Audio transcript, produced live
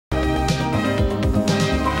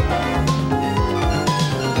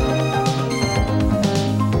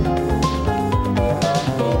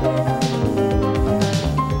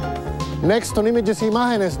Next on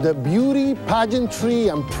Imagenes, the beauty, pageantry,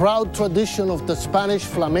 and proud tradition of the Spanish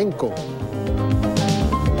flamenco.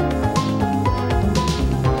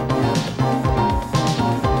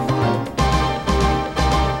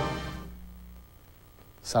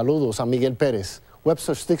 Saludos, I'm Miguel Perez.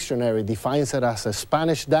 Webster's Dictionary defines it as a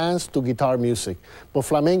Spanish dance to guitar music. But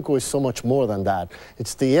flamenco is so much more than that.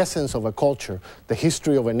 It's the essence of a culture, the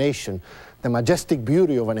history of a nation, the majestic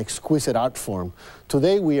beauty of an exquisite art form.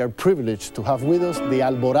 Today we are privileged to have with us the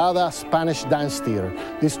Alborada Spanish Dance Theater.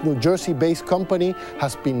 This New Jersey-based company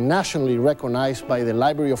has been nationally recognized by the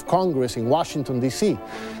Library of Congress in Washington, D.C.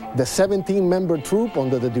 The 17-member troupe,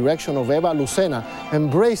 under the direction of Eva Lucena,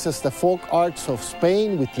 embraces the folk arts of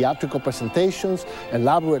Spain with theatrical presentations,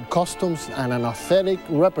 elaborate costumes, and an authentic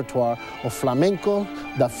repertoire of flamenco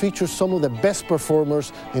that features some of the best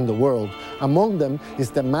performers in the world. Among them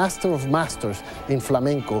is the master of masters in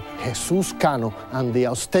flamenco, Jesus Cano, and the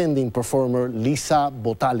outstanding performer, Lisa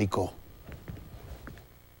Botalico.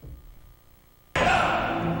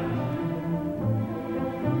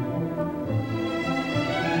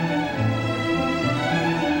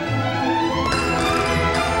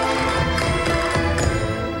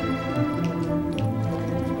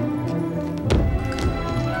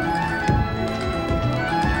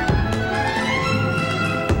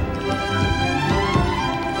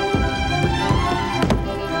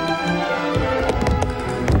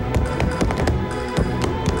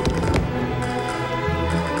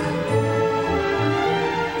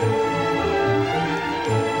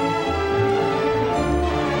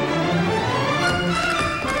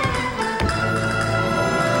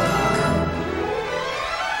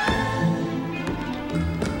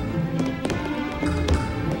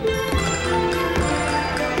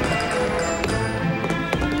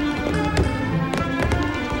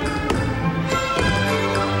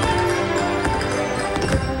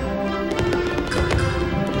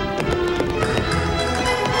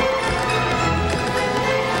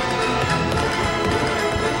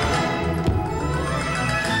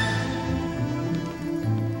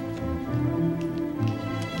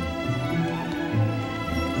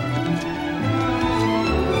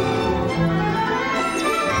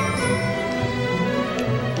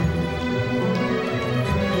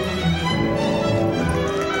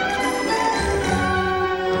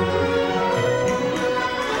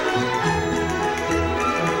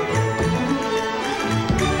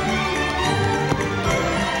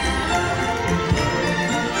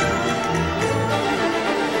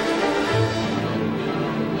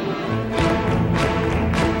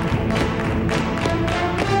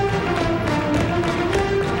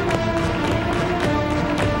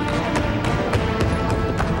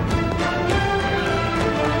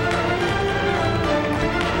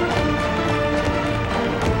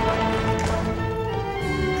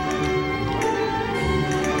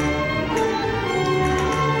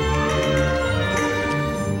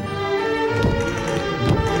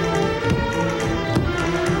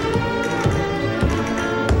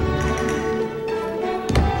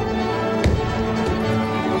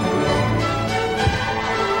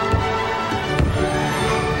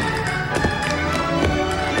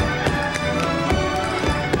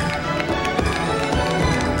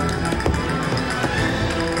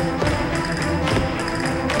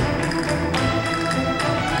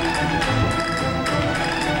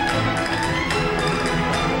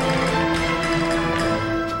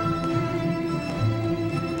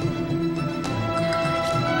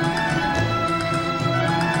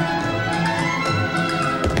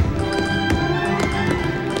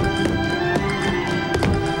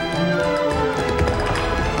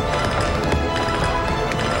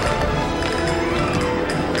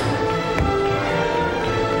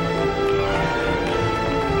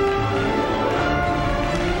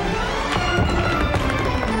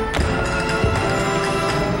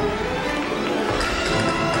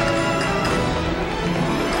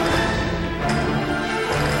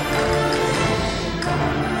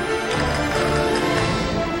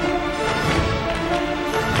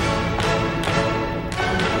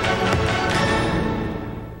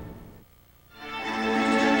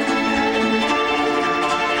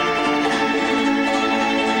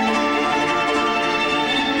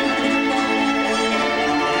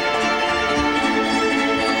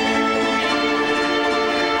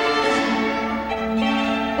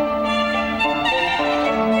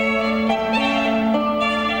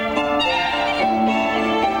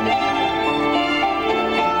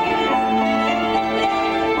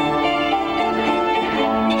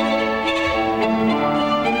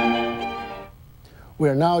 We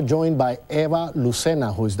are now joined by Eva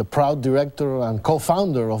Lucena, who is the proud director and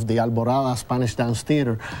co-founder of the Alborada Spanish Dance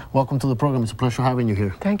Theater. Welcome to the program. It's a pleasure having you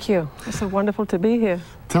here. Thank you. It's so wonderful to be here.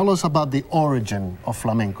 Tell us about the origin of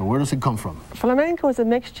flamenco. Where does it come from? Flamenco is a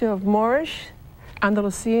mixture of Moorish,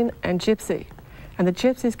 Andalusian, and Gypsy. And the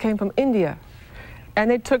Gypsies came from India. And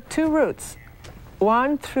they took two routes.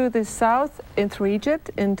 One through the south, through Egypt,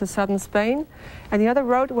 into southern Spain. And the other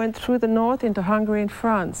route went through the north into Hungary and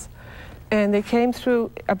France. And they came through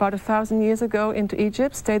about 1,000 years ago into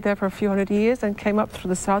Egypt, stayed there for a few hundred years, and came up through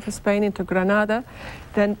the south of Spain into Granada,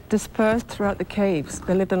 then dispersed throughout the caves.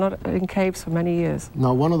 They lived a lot in caves for many years.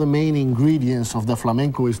 Now, one of the main ingredients of the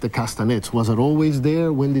flamenco is the castanets. Was it always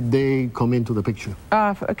there? When did they come into the picture?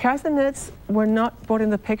 Castanets were not brought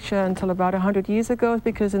in the picture until about 100 years ago,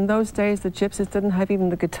 because in those days the Gypsies didn't have even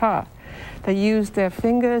the guitar. They used their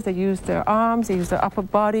fingers, they used their arms, they used their upper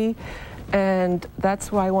body. And that's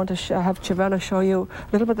why I want to have Chavela show you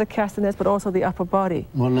a little bit of the castanets, but also the upper body.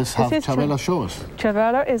 Well, let's have Chavela show us.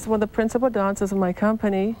 Chavela is one of the principal dancers of my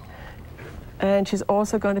company, and she's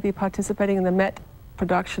also going to be participating in the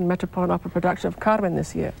Metropolitan Opera production of Carmen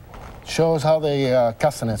this year. Show us how the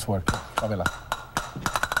castanets work, Chavela.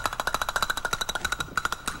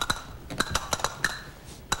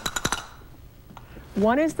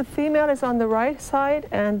 One is the female is on the right side,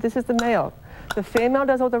 and this is the male. The female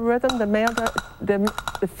does all the rhythm, the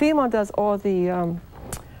female does all the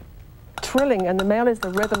trilling, and the male is the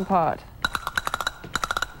rhythm part.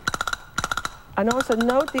 And also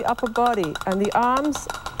note the upper body, and the arms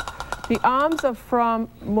are from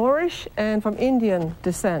Moorish and from Indian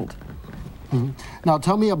descent. Mm-hmm. Now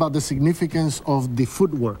tell me about the significance of the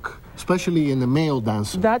footwork, especially in the male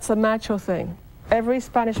dance. That's a macho thing. Every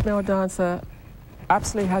Spanish male dancer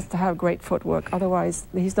absolutely has to have great footwork, otherwise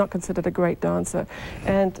he's not considered a great dancer.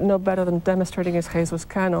 And no better than demonstrating is Jesus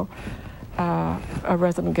Cano, a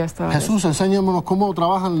resident guest artist. Jesús, enséñanos cómo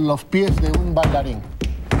trabajan los pies de un bailarín.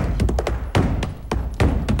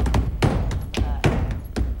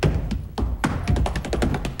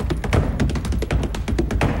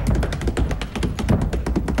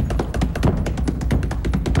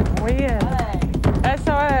 Muy bien.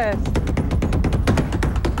 Eso es.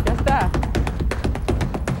 Ya está.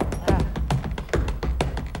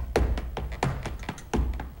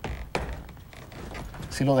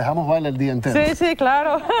 Si lo dejamos bailar el día entero. Sí, sí,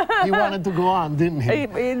 claro. He wanted to go on, didn't he?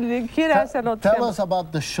 Quiere hacerlo. Tell us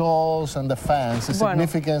about the shawls and the fans, the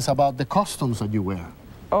significance about the costumes that you wear.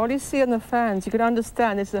 All you see on the fans, you can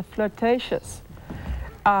understand, it's a flirtatious.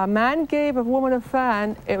 A man gave a woman a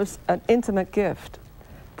fan, it was an intimate gift.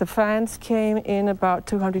 The fans came in about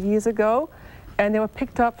 200 years ago, and they were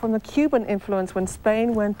picked up from the Cuban influence when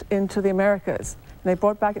Spain went into the Americas. And they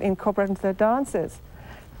brought back and incorporated into their dances.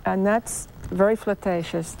 And that's very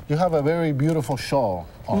flirtatious. You have a very beautiful shawl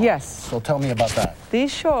on. Yes. So tell me about that.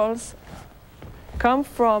 These shawls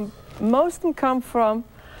most of them come from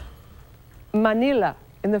Manila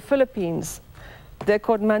in the Philippines. They're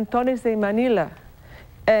called mantones de Manila.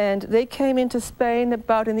 And they came into Spain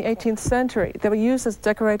about in the 18th century. They were used as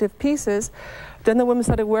decorative pieces. Then the women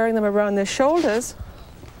started wearing them around their shoulders.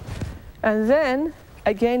 And then,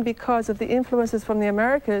 again, because of the influences from the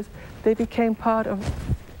Americas, they became part of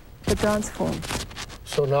the dance form.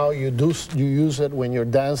 So now you use it when you're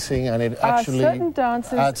dancing, and it actually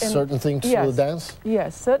adds certain things to the dance?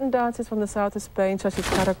 Yes, certain dances from the south of Spain, such as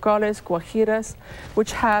caracoles, guajiras,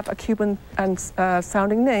 which have a Cuban and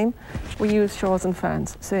sounding name, we use shawls and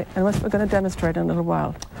fans. See, and we're going to demonstrate in a little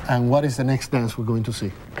while. And what is the next dance we're going to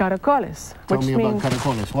see? Caracoles. Tell me about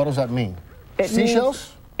caracoles. What does that mean?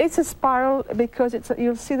 Seashells? It's a spiral because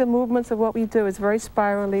you'll see the movements of what we do. It's very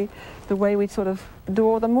spirally, the way we sort of do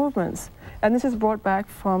all the movements. And this is brought back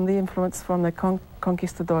from the influence from the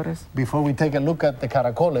conquistadores. Before we take a look at the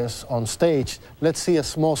caracoles on stage, let's see a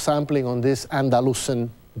small sampling on this Andalusian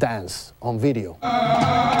dance on video.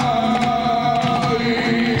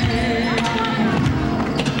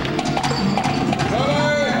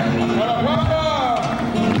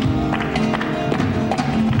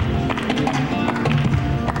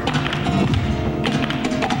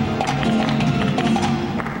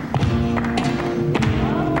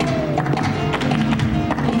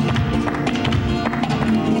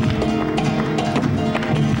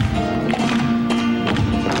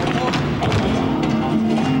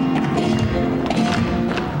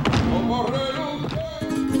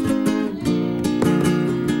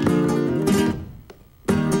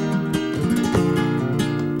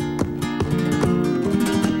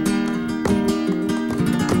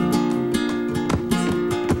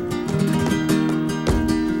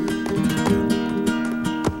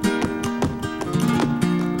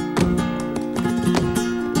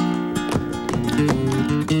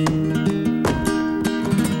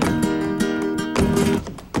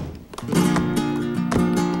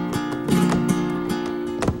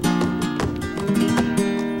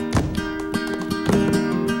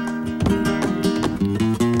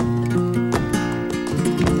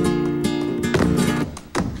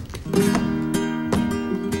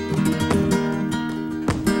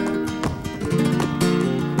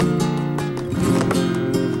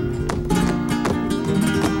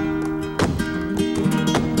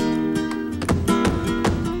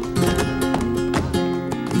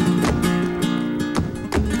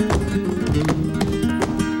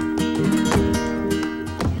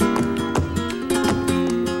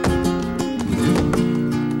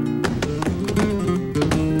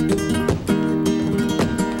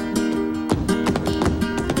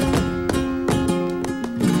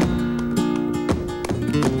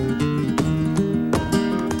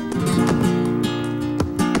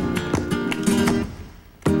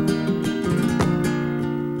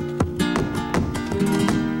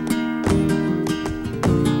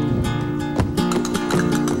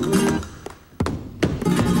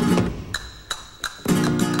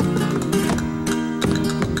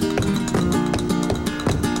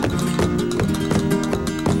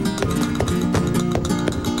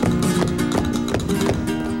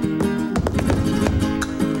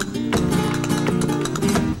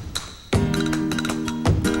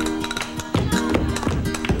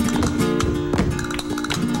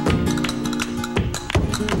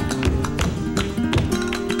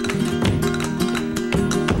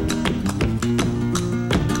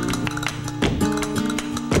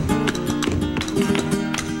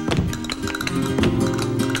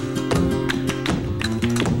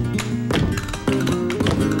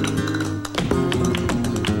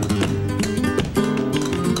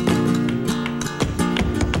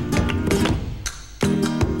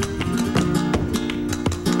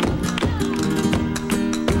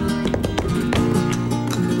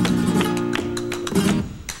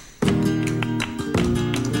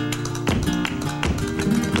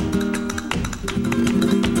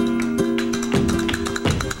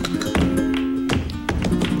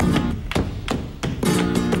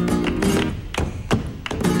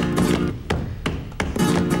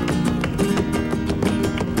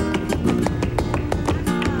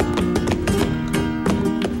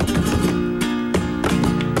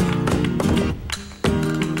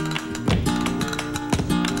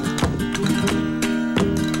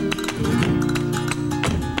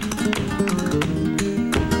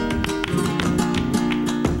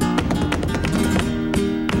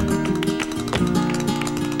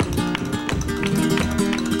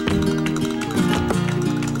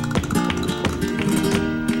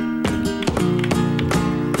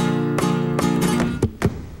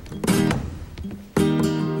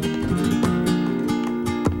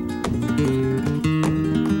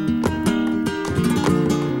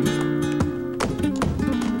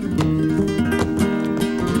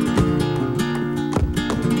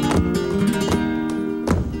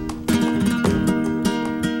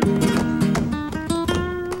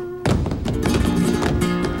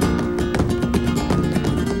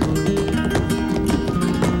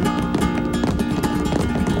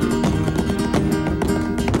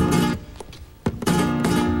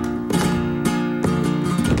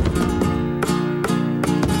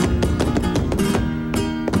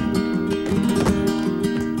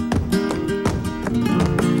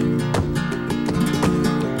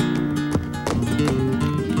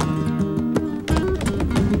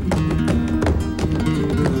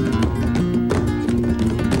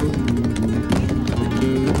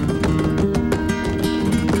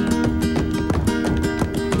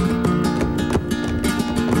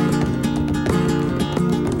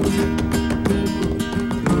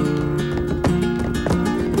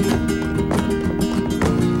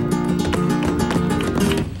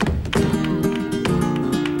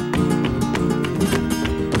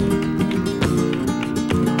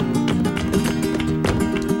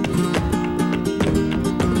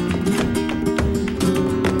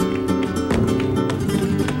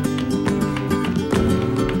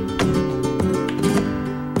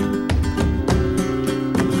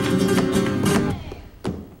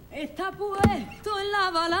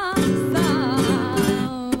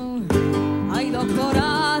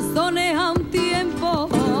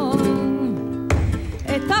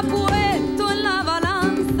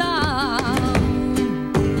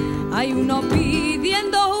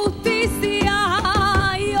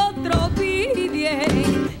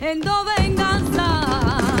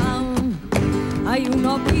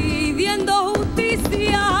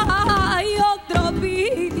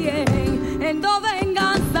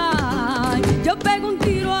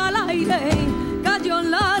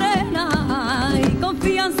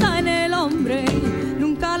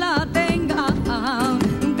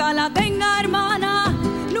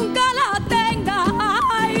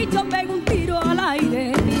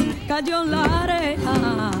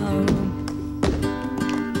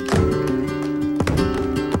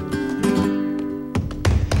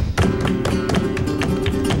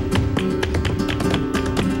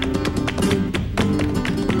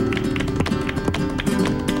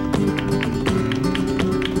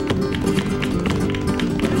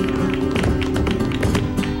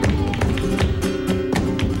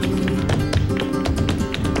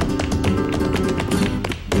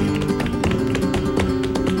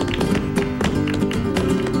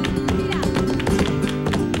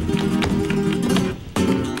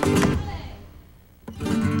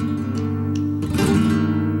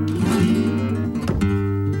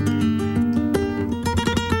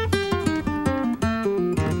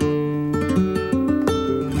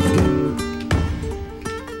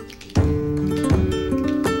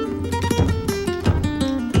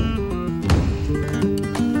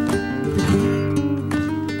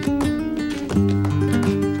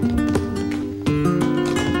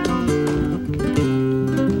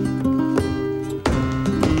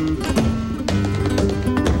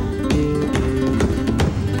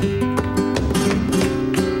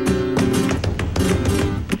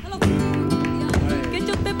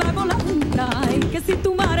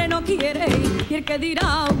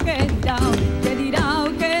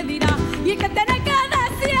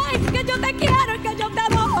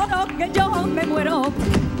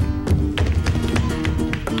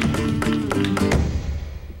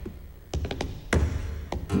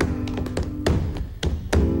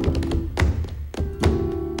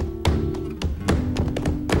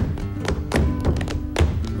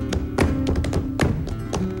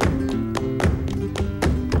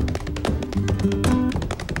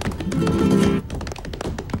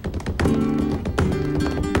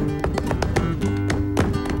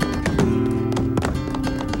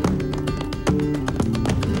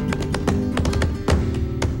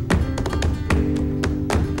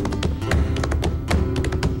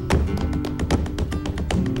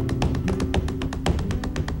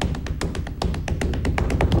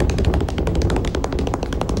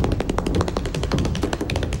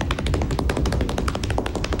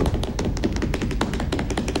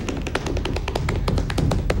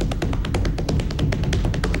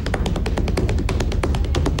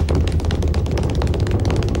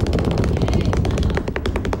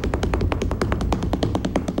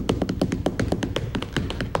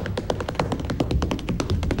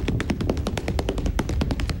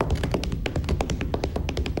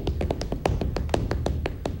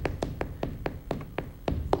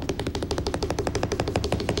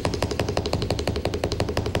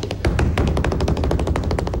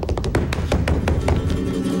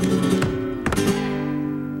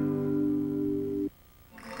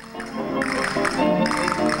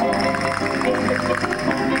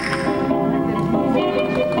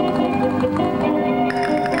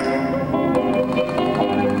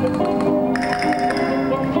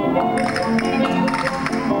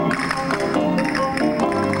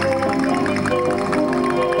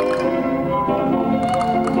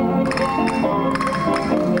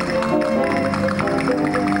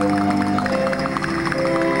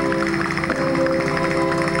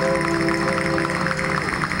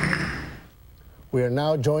 We are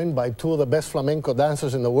now joined by two of the best flamenco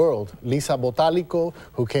dancers in the world, Lisa Botalico,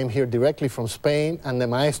 who came here directly from Spain, and the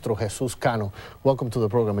maestro, Jesus Cano. Welcome to the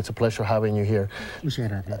program. It's a pleasure having you here.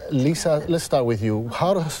 Lisa, let's start with you.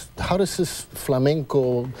 How does this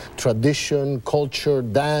flamenco tradition, culture,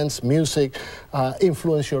 dance, music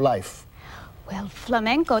influence your life? Well,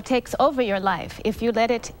 flamenco takes over your life. If you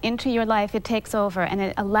let it into your life, it takes over, and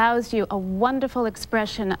it allows you a wonderful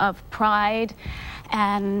expression of pride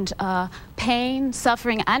and pain,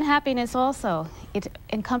 suffering, and happiness also. It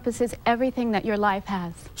encompasses everything that your life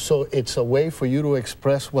has. So it's a way for you to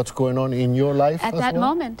express what's going on in your life at that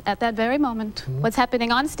moment, at that very moment, what's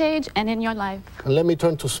happening on stage and in your life. And let me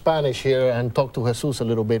turn to Spanish here and talk to Jesus a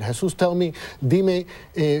little bit. Jesus, tell me, dime,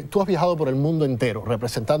 tú has viajado por el mundo entero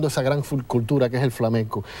representando esa gran cultura que es el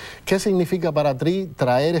flamenco. ¿Qué significa para ti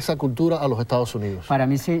traer esa cultura a los Estados Unidos? Para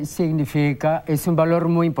mí significa, es un valor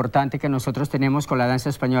muy importante que nosotros tenemos con la danza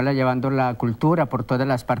española, llevando la cultura por todas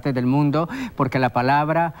las partes del mundo, porque la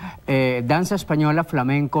palabra danza española,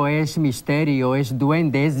 flamenco, es misterio, es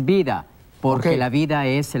duende, es vida. Porque la vida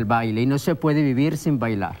es el baile y no se puede vivir sin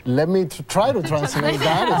bailar. Let me try to translate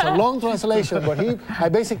that. It's a long translation, but I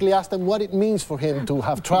basically asked him what it means for him to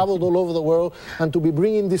have traveled all over the world and to be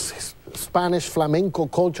bringing this Spanish flamenco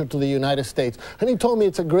culture to the United States. And he told me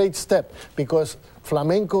it's a great step because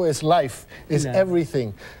flamenco is life, is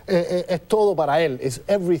everything. Es todo para él, is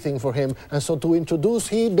everything for him. And so to introduce,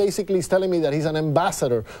 he basically is telling me that he's an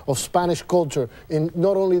ambassador of Spanish culture,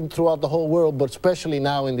 not only throughout the whole world, but especially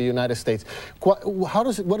now in the United States. What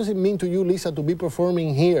does it mean to you, Lisa, to be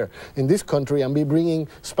performing here in this country and be bringing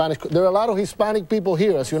Spanish? There are a lot of Hispanic people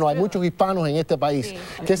here, as you know, hay muchos hispanos en este país.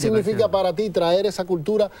 ¿Qué significa para ti traer esa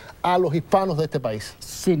cultura a los hispanos de este país?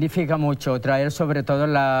 Significa mucho, traer sobre todo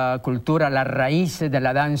la cultura, las raíces de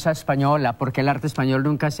la danza española, porque el arte español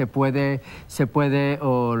nunca se puede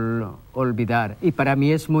olvidar. Y para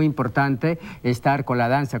mí es muy importante estar con la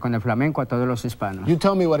danza, con el flamenco, a todos los hispanos. You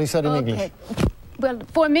tell me what he said in English. Well,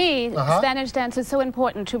 for me, Spanish dance is so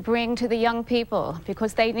important to bring to the young people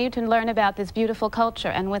because they need to learn about this beautiful culture.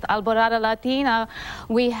 And with Alborada Latina,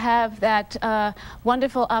 we have that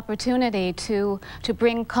wonderful opportunity to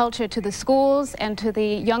bring culture to the schools and to the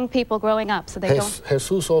young people growing up. So they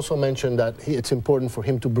Jesus also mentioned that it's important for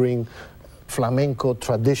him to bring flamenco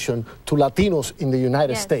tradition to Latinos in the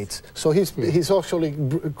United States. So he's actually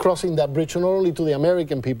crossing that bridge not only to the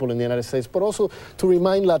American people in the United States, but also to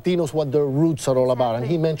remind Latinos what their roots are all about. And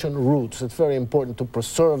he mentioned roots. It's very important to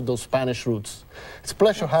preserve those Spanish roots. It's a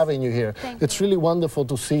pleasure having you here. It's really wonderful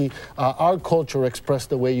to see our culture expressed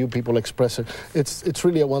the way you people express it. It's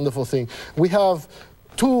really a wonderful thing. We have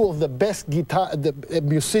two of the best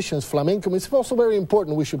musicians, flamenco. It's also very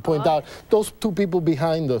important, we should point out, those two people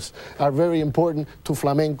behind us are very important to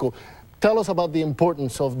flamenco. Tell us about the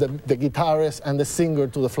importance of the guitarist and the singer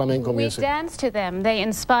to the flamenco music. We dance to them. They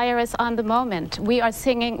inspire us on the moment. We are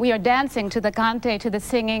singing, we are dancing to the cante, to the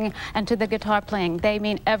singing, and to the guitar playing. They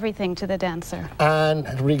mean everything to the dancer. And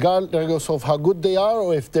regardless of how good they are,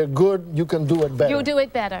 or if they're good, you can do it better. You do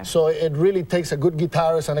it better. So it really takes a good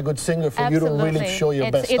guitarist and a good singer for you to really show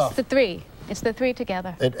your best stuff. It's the three. It's the three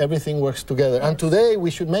together. Everything works together. Yes. And today we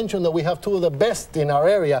should mention that we have two of the best in our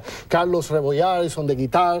area. Carlos Rebollar is on the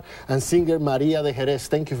guitar and singer Maria de Jerez.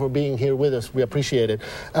 Thank you for being here with us. We appreciate it.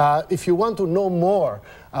 If you want to know more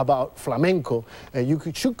about flamenco, you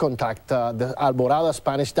should contact the Alborada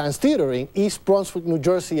Spanish Dance Theater in East Brunswick, New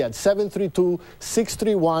Jersey at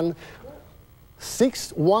 732-631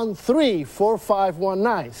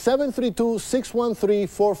 613-4519,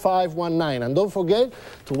 732-613-4519. And don't forget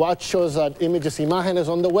to watch us at Imagenes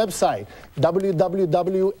on the website,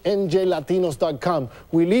 www.njlatinos.com.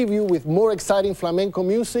 We leave you with more exciting flamenco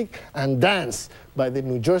music and dance by the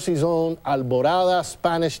New Jersey's own Alborada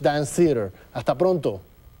Spanish Dance Theater. Hasta pronto.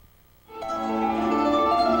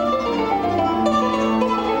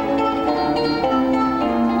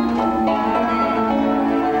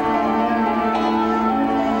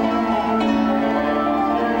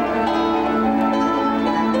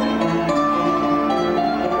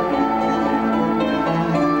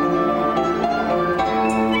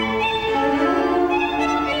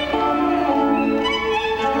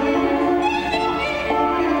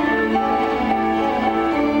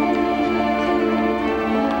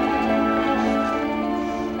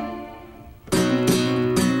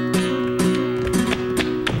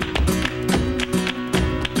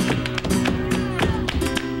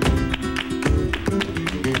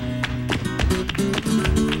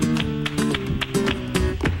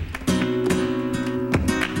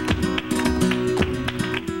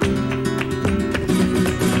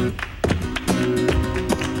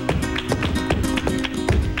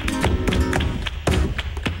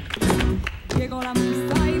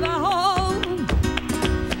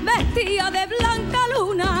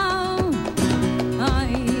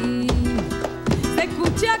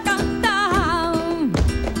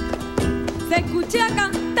 escuche a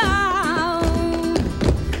cantar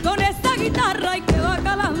con esta guitarra y que va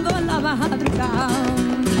calando en la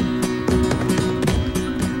madrugada.